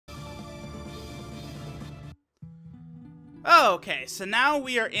Okay, so now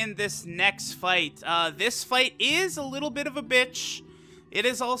we are in this next fight. This fight is a little bit of a bitch. It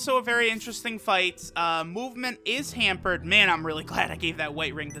is also a very interesting fight. Movement is hampered. Man, I'm really glad I gave that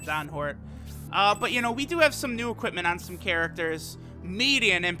white ring to Donhort. But, you know, we do have some new equipment on some characters.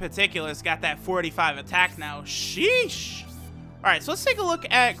 Median, in particular, has got that 45 attack now. Sheesh! Alright, so let's take a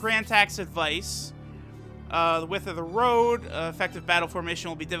look at Grantak's advice. The width of the road, effective battle formation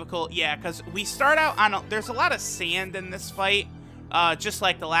will be difficult. Yeah, because we start out on there's a lot of sand in this fight, just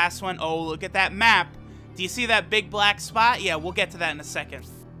like the last one. Oh, look at that map. Do you see that big black spot? Yeah, we'll get to that in a second.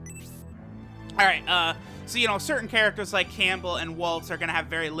 Alright, so, you know, certain characters like Campbell and Waltz are going to have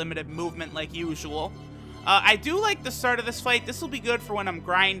very limited movement like usual. I do like the start of this fight. This will be good for when I'm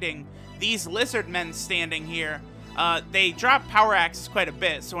grinding. These lizard men standing here. They drop power axes quite a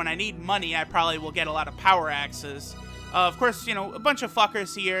bit, so when I need money, I probably will get a lot of power axes. Of course, you know, a bunch of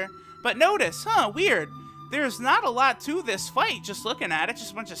fuckers here. But notice, weird. There's not a lot to this fight, just looking at it.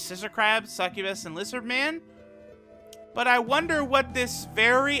 Just a bunch of scissor crabs, succubus, and lizard man. But I wonder what this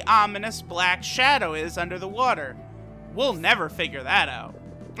very ominous black shadow is under the water. We'll never figure that out.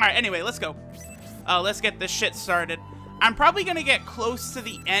 Alright, anyway, let's go. Let's get this shit started. I'm probably gonna get close to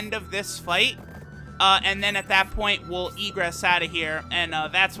the end of this fight. And then at that point, we'll egress out of here, and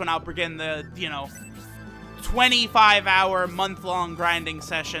that's when I'll begin the, you know, 25-hour, month-long grinding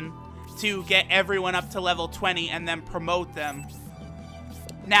session to get everyone up to level 20 and then promote them.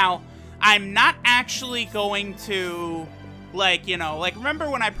 Now, I'm not actually going to, like, you know, like, remember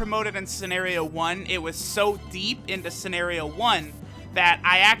when I promoted in Scenario 1? It was so deep into Scenario 1 that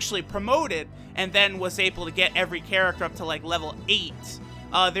I actually promoted and then was able to get every character up to, like, level 8.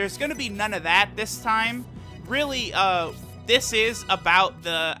 There's going to be none of that this time. Really, this is about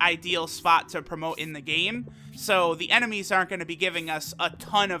the ideal spot to promote in the game. So the enemies aren't going to be giving us a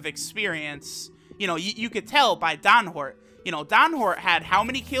ton of experience. You know, you could tell by Donhort. You know, Donhort had how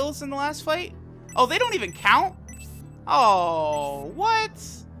many kills in the last fight? Oh, they don't even count? Oh, what?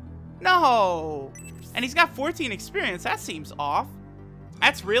 No. And he's got 14 experience. That seems off.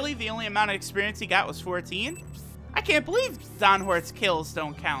 That's really the only amount of experience he got was 14? I can't believe Donhort's kills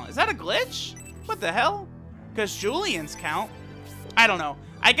don't count. Is that a glitch? What the hell? Because Julian's count. I don't know.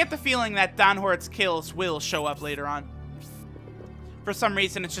 I get the feeling that Donhort's kills will show up later on. For some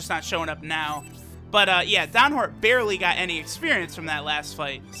reason, it's just not showing up now. But, yeah, Donhort barely got any experience from that last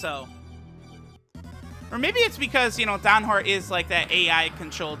fight, so. Or maybe it's because, you know, Donhort is like that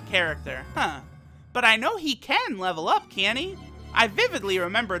AI-controlled character. Huh. But I know he can level up, can he? I vividly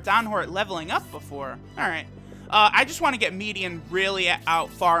remember Donhort leveling up before. Alright. I just want to get Median really out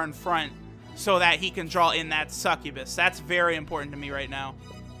far in front so that he can draw in that succubus. That's very important to me right now.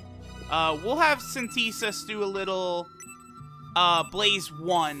 We'll have Synthesis do a little Blaze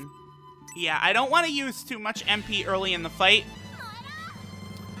 1. Yeah, I don't want to use too much MP early in the fight,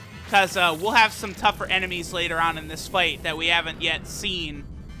 because we'll have some tougher enemies later on in this fight that we haven't yet seen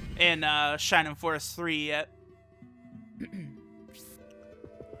in Shining Force 3 yet.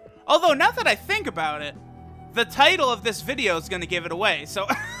 Although, now that I think about it, the title of this video is going to give it away, so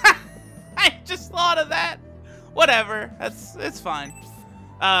I just thought of that. Whatever, it's fine.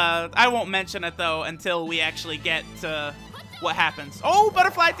 I won't mention it, though, until we actually get to what happens. Oh,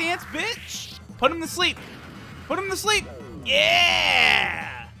 butterfly dance, bitch! Put him to sleep. Put him to sleep.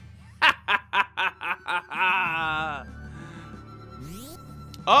 Yeah!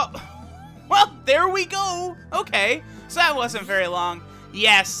 Oh, well, there we go. Okay, so that wasn't very long.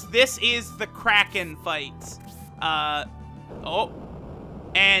 Yes, this is the Kraken fight. Oh,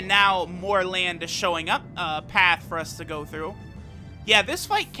 and now more land is showing up, path for us to go through. Yeah, this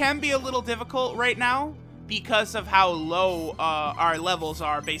fight can be a little difficult right now because of how low our levels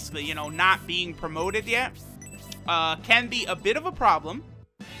are, basically, you know, not being promoted yet. Can be a bit of a problem.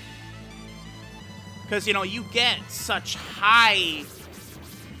 Because, you know, you get such high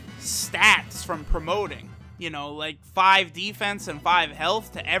stats from promoting. You know, like 5 defense and 5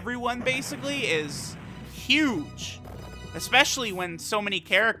 health to everyone, basically, is huge. Especially when so many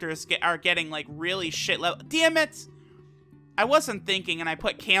characters are getting, like, really shit level. Damn it! I wasn't thinking, and I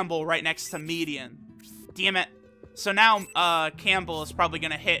put Campbell right next to Median. Damn it. So now, Campbell is probably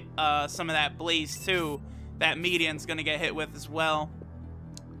gonna hit, some of that Blaze, too, that Median's gonna get hit with as well.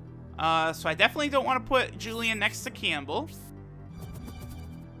 So I definitely don't want to put Julian next to Campbell.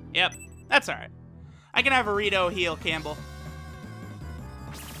 Yep, that's alright. I can have a Rito heal Campbell.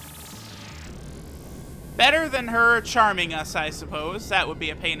 Better than her charming us, I suppose. That would be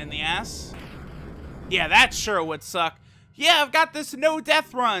a pain in the ass. Yeah, that sure would suck. Yeah, I've got this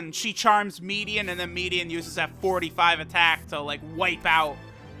no-death run. She charms Median, and then Median uses that 45 attack to, like, wipe out,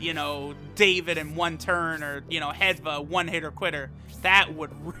 you know, David in one turn, or, you know, Hedva one-hitter quitter. That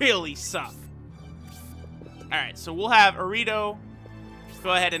would really suck. Alright, so we'll have Arito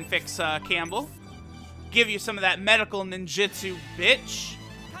go ahead and fix Campbell. Give you some of that medical ninjutsu, bitch.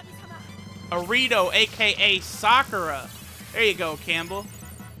 Arito, a.k.a. Sakura. There you go, Campbell.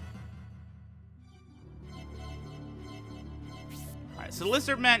 Alright, so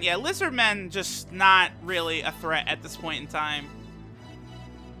Lizardmen, yeah, Lizardmen just not really a threat at this point in time.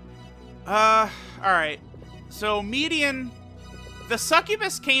 Alright. So, Median, the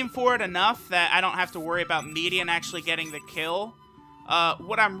Succubus came forward enough that I don't have to worry about Median actually getting the kill.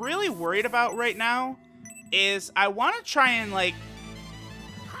 What I'm really worried about right now is I want to try and, like,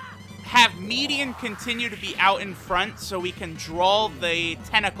 have Median continue to be out in front so we can draw the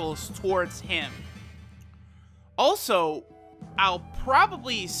tentacles towards him. Also, I'll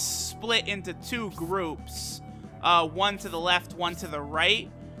probably split into two groups, one to the left, one to the right,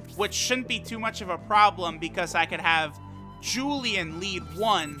 which shouldn't be too much of a problem because I could have Julian lead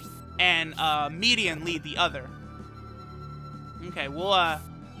one and Median lead the other. Okay, we'll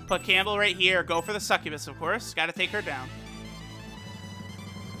put Campbell right here, go for the Succubus, of course. Gotta take her down.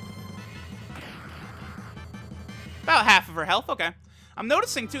 About half of her health, okay. I'm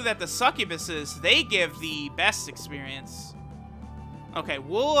noticing, too, that the Succubuses, they give the best experience. Okay,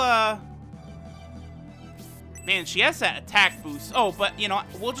 we'll, man, she has that attack boost. Oh, but, you know,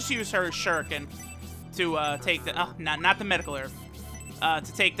 we'll just use her Shuriken to, take the... Oh, not the medical herb.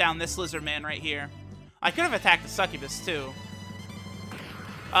 To take down this lizard man right here. I could have attacked the Succubus, too.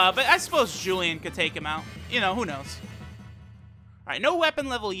 But I suppose Julian could take him out. You know, who knows. Alright, no weapon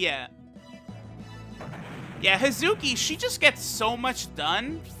level yet. Yeah, Hazuki, she just gets so much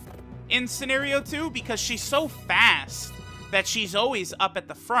done in Scenario 2 because she's so fast that she's always up at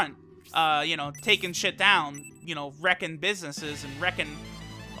the front, you know, taking shit down, you know, wrecking businesses and wrecking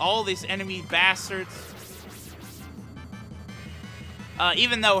all these enemy bastards.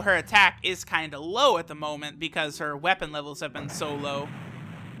 Even though her attack is kind of low at the moment because her weapon levels have been so low.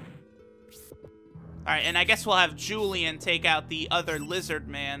 Alright, and I guess we'll have Julian take out the other lizard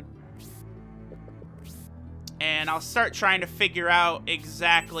man. And I'll start trying to figure out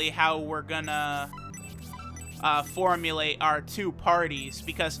exactly how we're gonna formulate our two parties,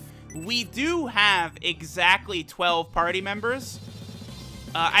 because we do have exactly 12 party members.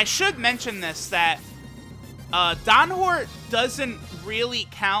 I should mention this, that Donhort doesn't really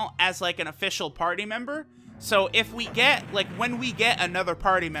count as like an official party member. So if we get, like, when we get another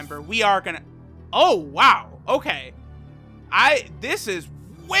party member, we are gonna... Oh, wow. Okay. This is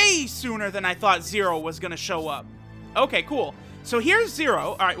way sooner than I thought Zero was gonna show up. Okay, cool. So here's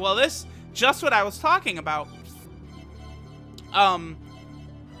Zero. Alright, well, this, just what I was talking about.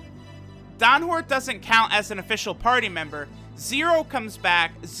 Donhort doesn't count as an official party member. Zero comes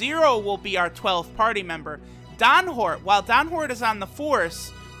back. Zero will be our 12th party member. Donhort, while Donhort is on the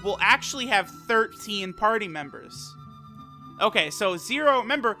Force, will actually have 13 party members. Okay, so Zero,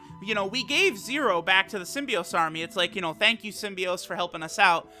 remember, you know, we gave Zero back to the Symbios army. It's like, you know, thank you, Symbios, for helping us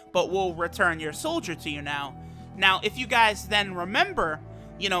out, but we'll return your soldier to you now. Now, if you guys then remember,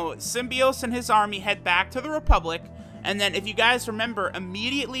 you know, Symbios and his army head back to the Republic, and then if you guys remember,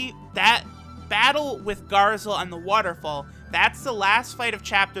 immediately that battle with Garzel on the waterfall, that's the last fight of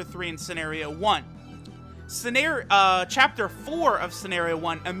Chapter 3 in Scenario 1. Chapter 4 of Scenario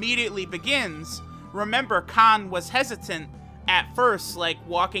 1 immediately begins. Remember, Khan was hesitant at first, like,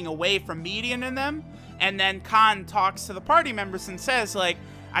 walking away from Median and them, and then Khan talks to the party members and says, like,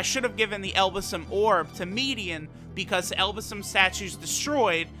 I should have given the Elbasum Orb to Median because the Elbasum statue's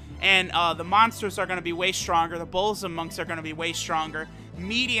destroyed, and the monsters are going to be way stronger, the Bolzum monks are going to be way stronger.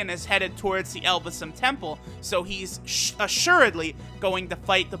 Median is headed towards the Elbasum Temple, so he's assuredly going to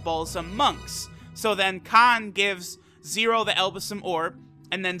fight the Bolzum monks. So then Khan gives Zero the Elbasum Orb,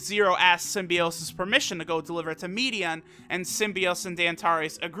 and then Zero asks Symbios' permission to go deliver it to Median, and Symbios and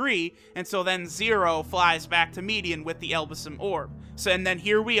Dantares agree, and so then Zero flies back to Median with the Elbasum Orb. So, and then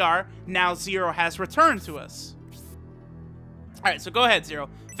here we are, now Zero has returned to us. Alright, so go ahead, Zero.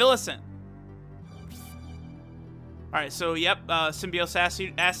 Fill us in. Alright, so, yep, Symbios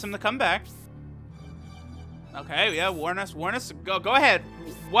asked him to come back. Okay, yeah, warn us. Go ahead.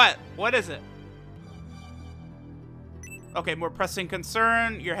 What is it? Okay, more pressing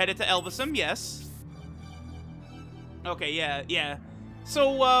concern. You're headed to Elbasum, yes. Okay, yeah.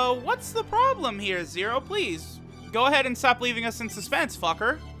 So, what's the problem here, Zero? Please, go ahead and stop leaving us in suspense,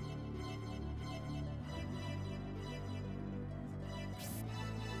 fucker.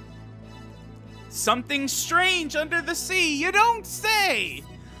 Something strange under the sea, you don't say!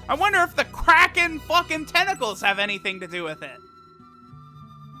 I wonder if the Kraken fucking tentacles have anything to do with it.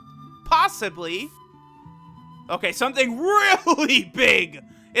 possibly. Okay, something really big.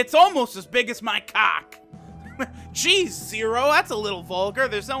 It's almost as big as my cock. Jeez, Zero, that's a little vulgar.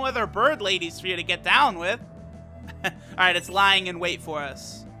 There's no other bird ladies for you to get down with. Alright, it's lying in wait for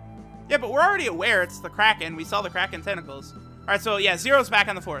us. Yeah, but we're already aware it's the Kraken. We saw the Kraken tentacles. Alright, so yeah, Zero's back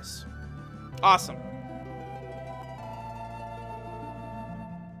on the force. Awesome.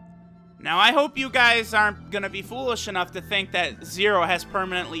 Now, I hope you guys aren't going to be foolish enough to think that Zero has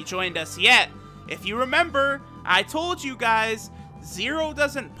permanently joined us yet. If you remember, I told you guys, Zero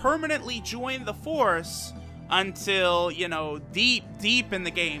doesn't permanently join the Force until, you know, deep in the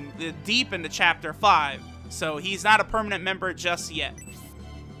game, deep into Chapter 5. So, he's not a permanent member just yet.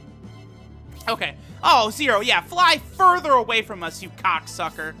 Okay. Oh, Zero, yeah, fly further away from us, you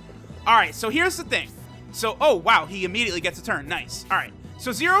cocksucker. Alright, so here's the thing. So, oh, wow, he immediately gets a turn. Nice. Alright.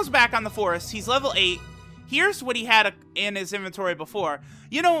 So Zero's back on the Force. He's level 8. Here's what he had in his inventory before.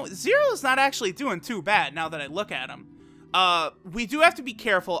 You know, Zero's not actually doing too bad now that I look at him. We do have to be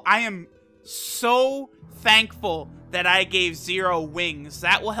careful. I am so thankful that I gave Zero wings.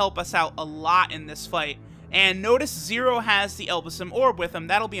 That will help us out a lot in this fight. And notice Zero has the Elbasum Orb with him.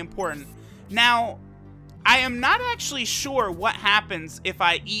 That'll be important. Now, I am not actually sure what happens if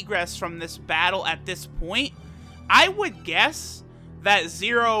I egress from this battle at this point. I would guess that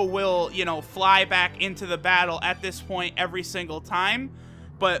Zero will, you know, fly back into the battle at this point every single time,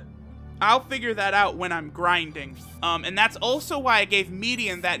 but I'll figure that out when I'm grinding. And that's also why I gave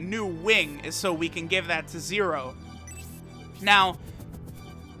Median that new wing, is so we can give that to Zero. Now,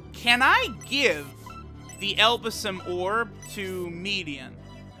 can I give the Elbasum Orb to Median?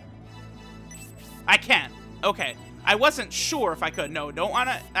 I can. Okay. I wasn't sure if I could. No,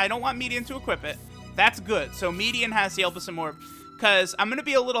 I don't want Median to equip it. That's good. So Median has the Elbasum Orb. Because I'm going to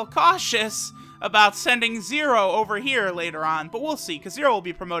be a little cautious about sending Zero over here later on. But we'll see, because Zero will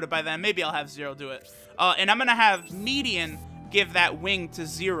be promoted by then. Maybe I'll have Zero do it. And I'm going to have Median give that wing to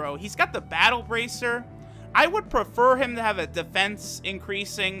Zero. He's got the Battle Bracer. I would prefer him to have a defense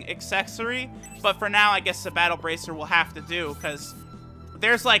increasing accessory. But for now, I guess the Battle Bracer will have to do. Because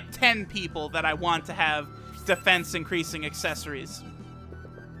there's like 10 people that I want to have defense increasing accessories.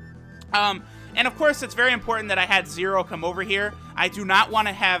 And of course, it's very important that I had Zero come over here. I do not want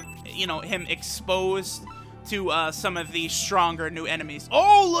to have, you know, him exposed to some of these stronger new enemies.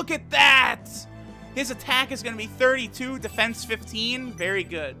 Oh, look at that! His attack is going to be 32, defense 15. Very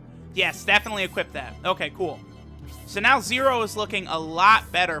good. Yes, definitely equip that. Okay, cool. So now Zero is looking a lot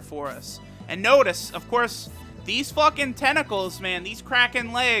better for us. And notice, of course, these fucking tentacles, man, these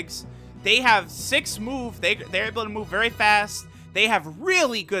Kraken legs, they have 6 move. They're able to move very fast. They have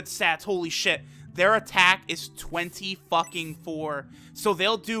really good stats. Holy shit. Their attack is 20 fucking 4. So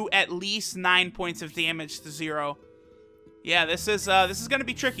they'll do at least 9 points of damage to Zero. Yeah, this is gonna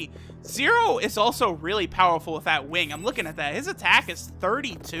be tricky. Zero is also really powerful with that wing. I'm looking at that. His attack is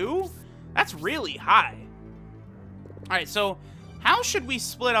 32? That's really high. Alright, so how should we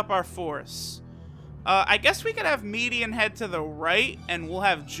split up our force? I guess we could have Median head to the right, and we'll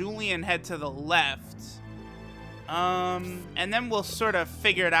have Julian head to the left. And then we'll sort of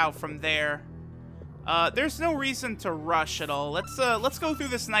figure it out from there. There's no reason to rush at all. Let's go through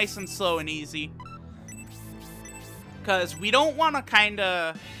this nice and slow and easy. Because we don't want to kind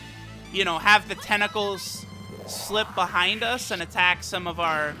of, you know, have the tentacles slip behind us and attack some of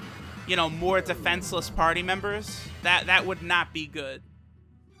our, you know, more defenseless party members. That would not be good.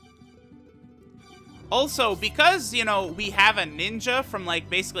 Also, because, you know, we have a ninja from, like,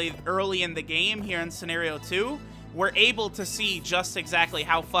 basically early in the game here in Scenario 2, we're able to see just exactly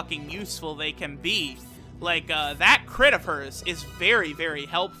how fucking useful they can be. Like, that crit of hers is very, very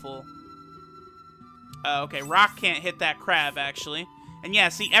helpful. Okay, Rock can't hit that crab, actually. And yeah,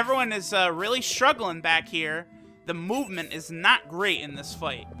 see, everyone is really struggling back here. The movement is not great in this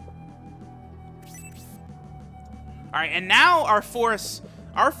fight. Alright, and now our force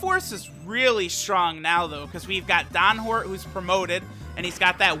is really strong now, though, because we've got Donhort, who's promoted, and he's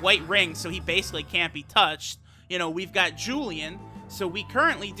got that white ring, so he basically can't be touched. You know, we've got Julian, so we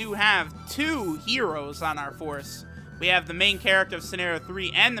currently do have 2 heroes on our force. We have the main character of Scenario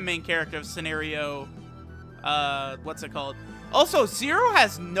 3 and the main character of Scenario... what's it called? Also, Zero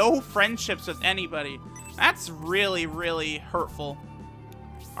has no friendships with anybody. That's really, really hurtful.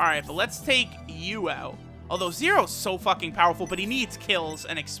 Alright, but let's take you out. Although Zero's so fucking powerful, but he needs kills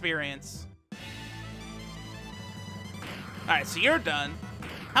and experience. Alright, so you're done.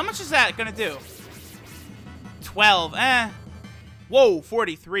 How much is that gonna do? 12, Whoa,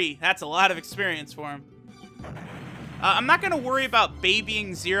 43. That's a lot of experience for him. I'm not gonna worry about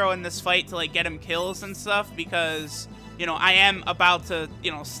babying Zero in this fight to, like, get him kills and stuff, because you know, I am about to,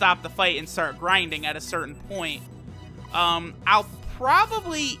 you know, stop the fight and start grinding at a certain point. I'll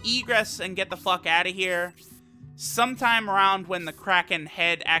probably egress and get the fuck out of here sometime around when the Kraken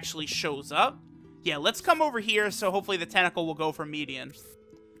head actually shows up. Yeah, let's come over here, so hopefully the tentacle will go for median.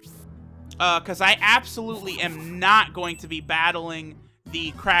 Because I absolutely am not going to be battling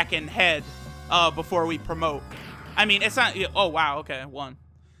the Kraken head before we promote. I mean, it's not... Oh, wow, okay, 1.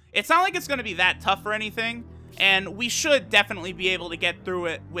 It's not like it's going to be that tough or anything, and we should definitely be able to get through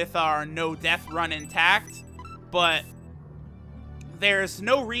it with our no-death run intact, but there's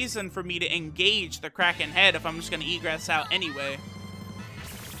no reason for me to engage the Kraken head if I'm just going to egress out anyway.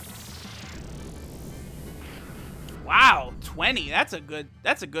 Wow, 20. That's a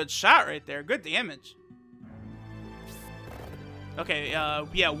good shot right there. Good damage. Okay,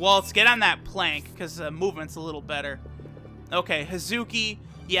 yeah, Waltz, get on that plank, because movement's a little better. Okay, Hazuki,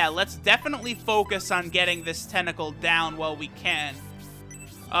 yeah, let's definitely focus on getting this tentacle down while we can.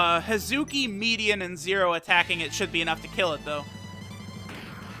 Hazuki, median, and 0 attacking it should be enough to kill it, though.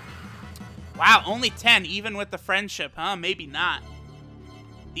 Wow, only 10, even with the friendship, huh? Maybe not.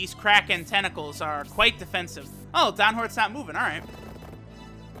 These Kraken tentacles are quite defensive. Oh, Downhort's not moving, alright.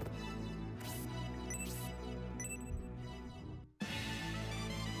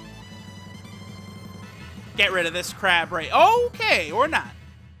 Get rid of this crab right. Okay, or not.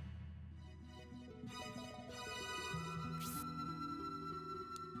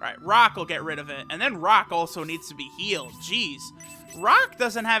 Alright, Rock will get rid of it. And then Rock also needs to be healed. Jeez. Rock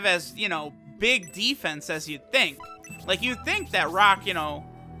doesn't have as, you know, big defense as you'd think. Like, you'd think that Rock, you know,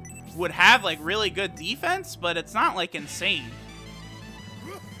 would have, like, really good defense, but it's not, like, insane.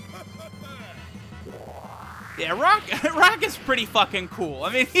 Yeah, Rock is pretty fucking cool.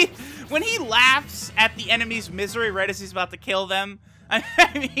 I mean, when he laughs at the enemy's misery right as he's about to kill them,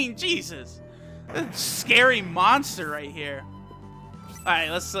 I mean, Jesus. That's a scary monster right here.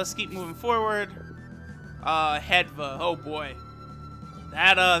 Alright, let's keep moving forward. Hedva, oh boy.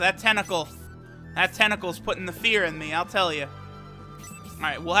 That tentacle's putting the fear in me, I'll tell you.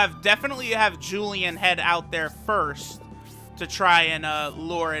 Alright, we'll definitely have Julian head out there first to try and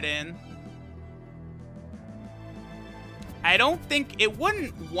lure it in. I don't think it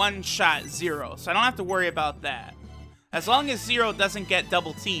wouldn't one-shot 0, so I don't have to worry about that. As long as 0 doesn't get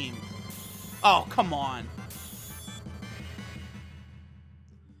double teamed. Oh, come on.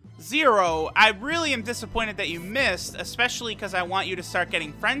 0, I really am disappointed that you missed, especially because I want you to start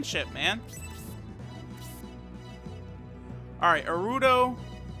getting friendship, man. Alright, Arudo.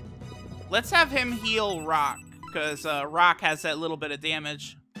 Let's have him heal Rock, because Rock has that little bit of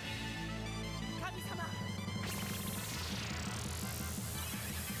damage.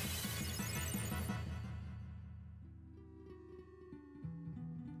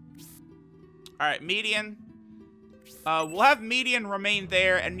 Alright, median. We'll have median remain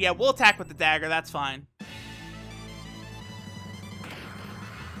there, and yeah, we'll attack with the dagger, that's fine.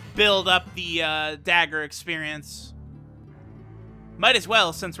 Build up the dagger experience. Might as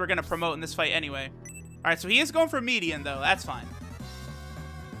well, since we're gonna promote in this fight anyway. Alright, so he is going for median, though, that's fine.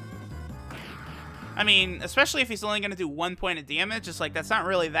 I mean, especially if he's only gonna do 1 point of damage, it's like, that's not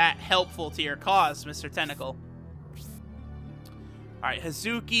really that helpful to your cause, Mr. Tentacle. Alright,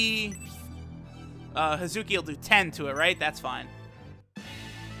 Hazuki... Hazuki will do 10 to it, right? That's fine.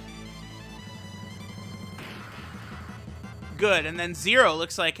 Good, and then 0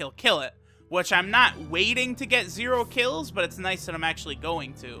 looks like he'll kill it. Which I'm not waiting to get 0 kills, but it's nice that I'm actually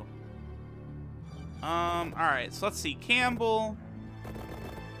going to. Alright, so let's see. Campbell.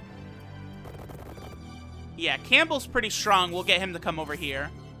 Yeah, Campbell's pretty strong. We'll get him to come over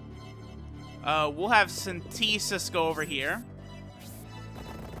here. We'll have Synthesis go over here.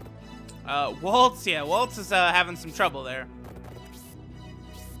 Waltz, yeah, Waltz is having some trouble there.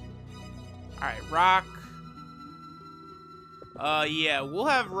 Alright, Rock. Yeah, we'll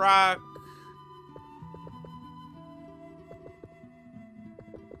have Rock.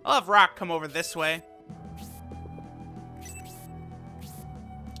 I'll have Rock come over this way.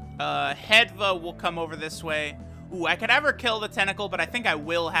 Hedva will come over this way. Ooh, I could have her kill the tentacle, but I think I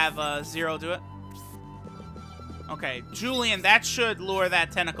will have 0 do it. Okay, Julian, that should lure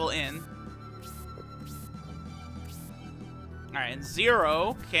that tentacle in. Alright, and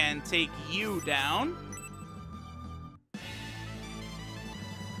 0 can take you down.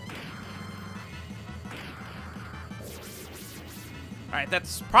 Alright,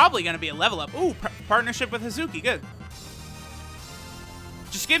 that's probably going to be a level up. Ooh, partnership with Hazuki, good.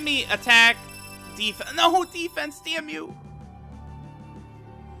 Just give me attack, defense. No, defense, damn you.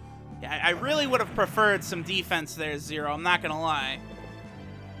 Yeah, I really would have preferred some defense there, 0. I'm not going to lie.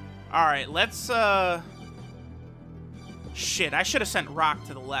 Alright, let's Shit, I should have sent Rock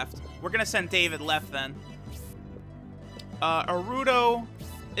to the left. We're gonna send David left then. Arudo.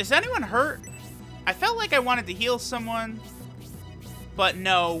 Is anyone hurt? I felt like I wanted to heal someone. But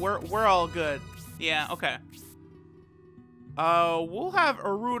no, we're all good. Yeah, okay. We'll have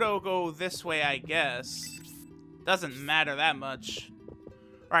Arudo go this way, I guess. Doesn't matter that much.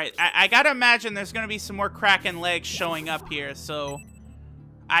 Alright, I gotta imagine there's gonna be some more Kraken legs showing up here, so...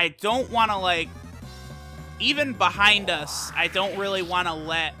 I don't want to, like... Even behind us, I don't really want to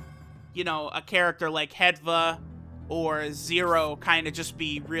let, you know, a character like Hedva or Zero kind of just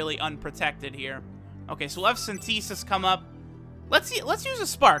be really unprotected here. Okay, so we'll have Synthesis come up. Let's use a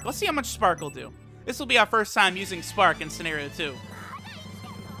Spark. Let's see how much Spark will do. This will be our first time using Spark in Scenario 2.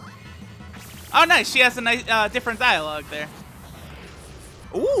 Oh, nice. She has a nice, different dialogue there.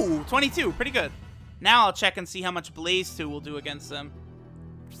 Ooh, 22. Pretty good. Now I'll check and see how much Blaze 2 will do against them.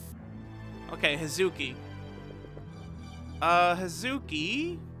 Okay, Hazuki.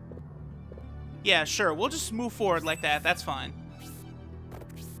 Hazuki... Yeah, sure. We'll just move forward like that. That's fine.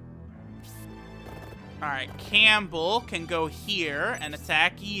 Alright, Campbell can go here and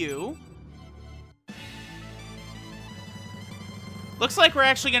attack you. Looks like we're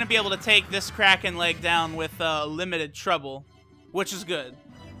actually going to be able to take this Kraken leg down with limited trouble, which is good.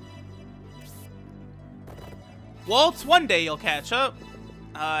 Waltz, one day you'll catch up.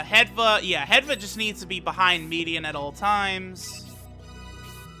 Hedva, yeah, Hedva just needs to be behind Median at all times.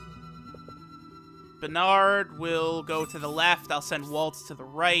 Bernard will go to the left. I'll send Waltz to the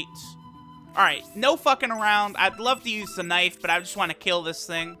right. Alright, no fucking around. I'd love to use the knife, but I just want to kill this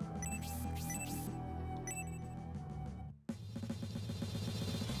thing.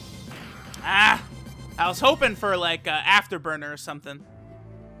 Ah! I was hoping for, like, Afterburner or something.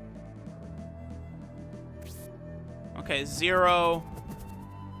 Okay, Zero.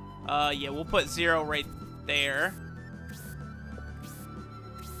 Yeah, we'll put Zero right there.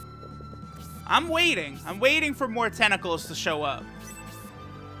 I'm waiting. I'm waiting for more tentacles to show up.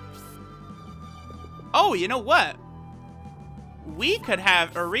 Oh, you know what? We could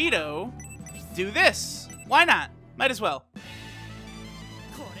have Arito do this. Why not? Might as well.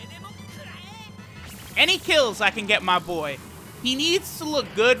 Any kills I can get my boy. He needs to look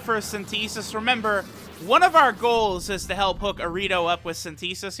good for Synthesis. Remember, one of our goals is to help hook Arito up with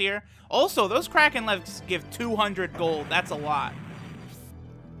Synthesis here. Also, those Kraken legs give 200 gold. That's a lot.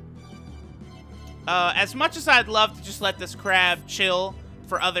 As much as I'd love to just let this crab chill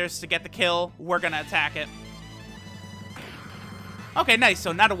for others to get the kill, we're gonna attack it. Okay, nice.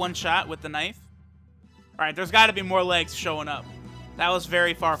 So not a one-shot with the knife. Alright, there's gotta be more legs showing up. That was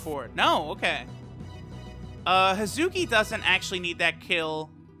very far forward. No, okay. Hazuki doesn't actually need that kill.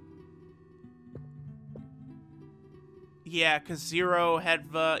 Yeah, because Zero,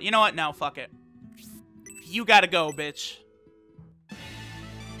 Hedva... You know what? No, fuck it. You gotta go, bitch.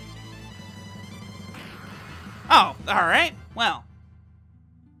 Oh, alright. Well.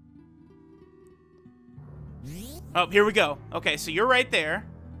 Oh, here we go. Okay, so you're right there.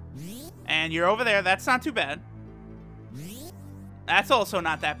 And you're over there. That's not too bad. That's also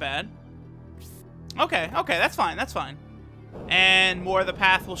not that bad. Okay, okay, that's fine, that's fine. And more of the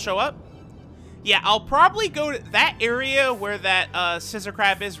path will show up. Yeah, I'll probably go to that area where that scissor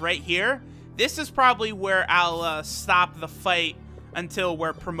crab is right here. This is probably where I'll stop the fight until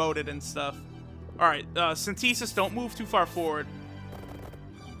we're promoted and stuff. Alright, Synthesis, don't move too far forward.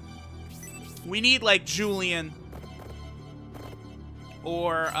 We need, like, Julian.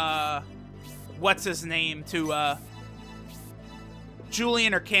 Or, what's his name to,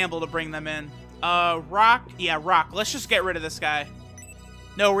 Julian or Campbell to bring them in. Rock? Yeah, Rock. Let's just get rid of this guy.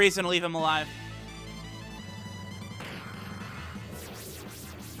 No reason to leave him alive.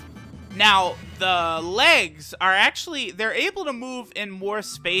 Now, the legs are actually... They're able to move in more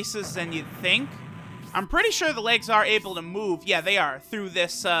spaces than you'd think. I'm pretty sure the legs are able to move. Yeah, they are. Through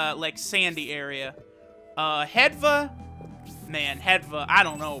this, like, sandy area. Hedva? Man, Hedva, I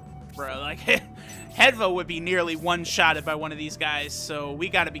don't know, bro. Like, Hedva would be nearly one-shotted by one of these guys, so we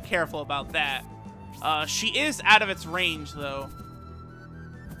gotta be careful about that. She is out of its range, though.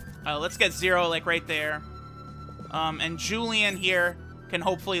 Let's get Zero, like, right there. And Julian here can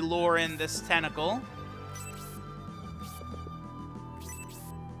hopefully lure in this tentacle.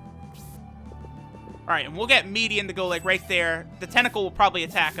 Alright, and we'll get Median to go, like, right there. The tentacle will probably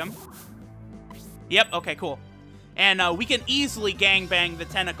attack him. Yep, okay, cool. And we can easily gangbang the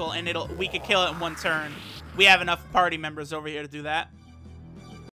tentacle, and we could kill it in one turn. We have enough party members over here to do that.